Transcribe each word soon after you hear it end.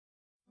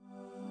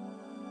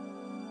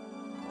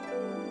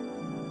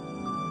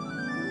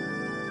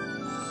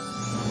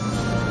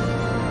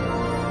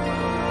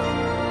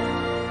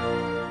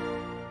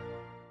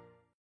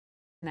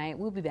tonight.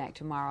 We'll be back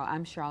tomorrow.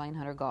 I'm Charlene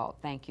Hunter-Galt.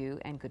 Thank you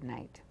and good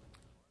night.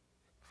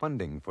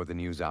 Funding for the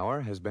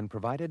NewsHour has been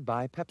provided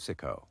by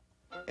PepsiCo.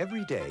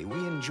 Every day we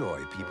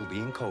enjoy people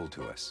being cold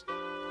to us,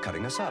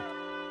 cutting us up,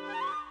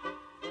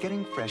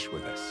 getting fresh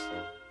with us,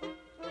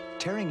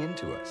 tearing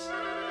into us,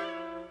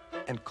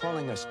 and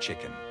calling us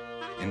chicken.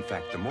 In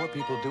fact, the more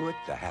people do it,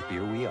 the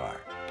happier we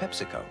are.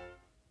 PepsiCo.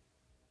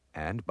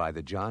 And by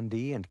the John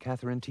D. and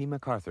Catherine T.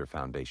 MacArthur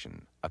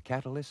Foundation, a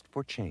catalyst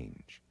for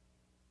change.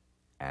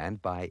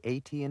 And by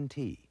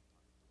AT&T.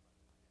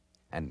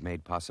 And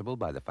made possible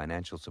by the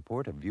financial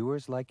support of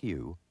viewers like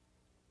you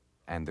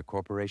and the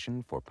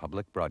Corporation for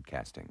Public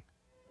Broadcasting.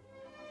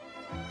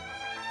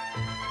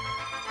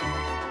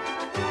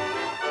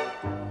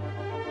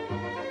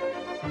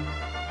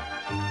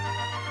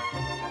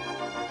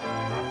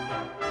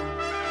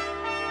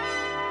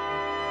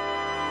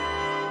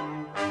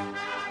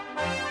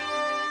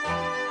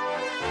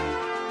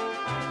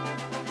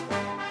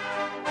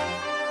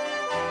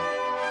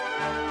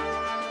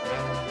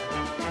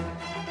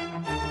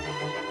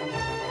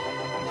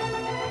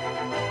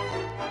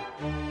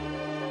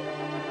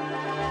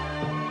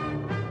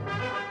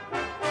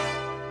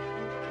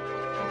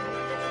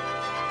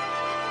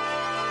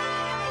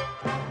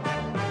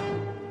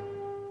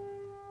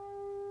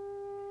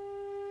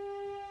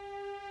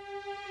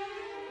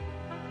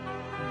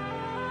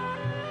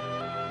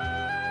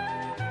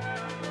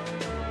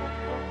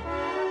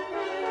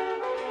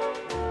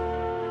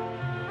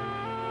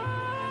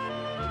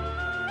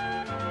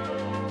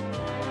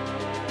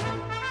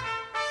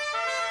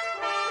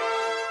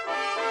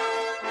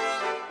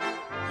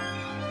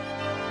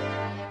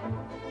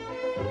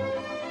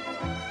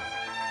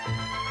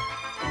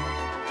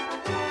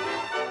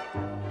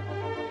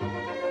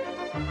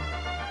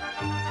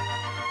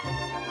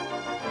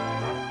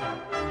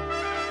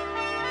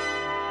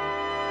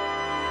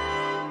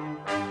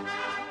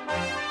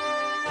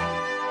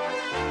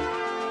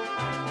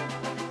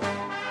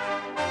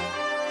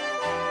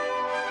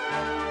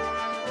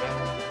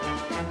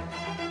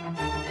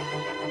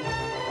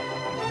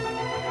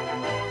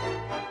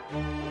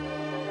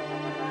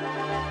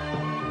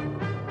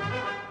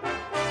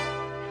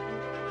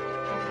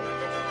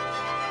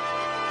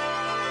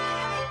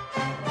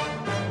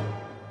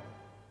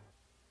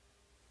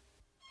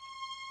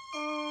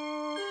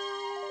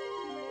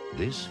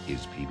 This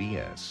is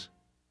PBS.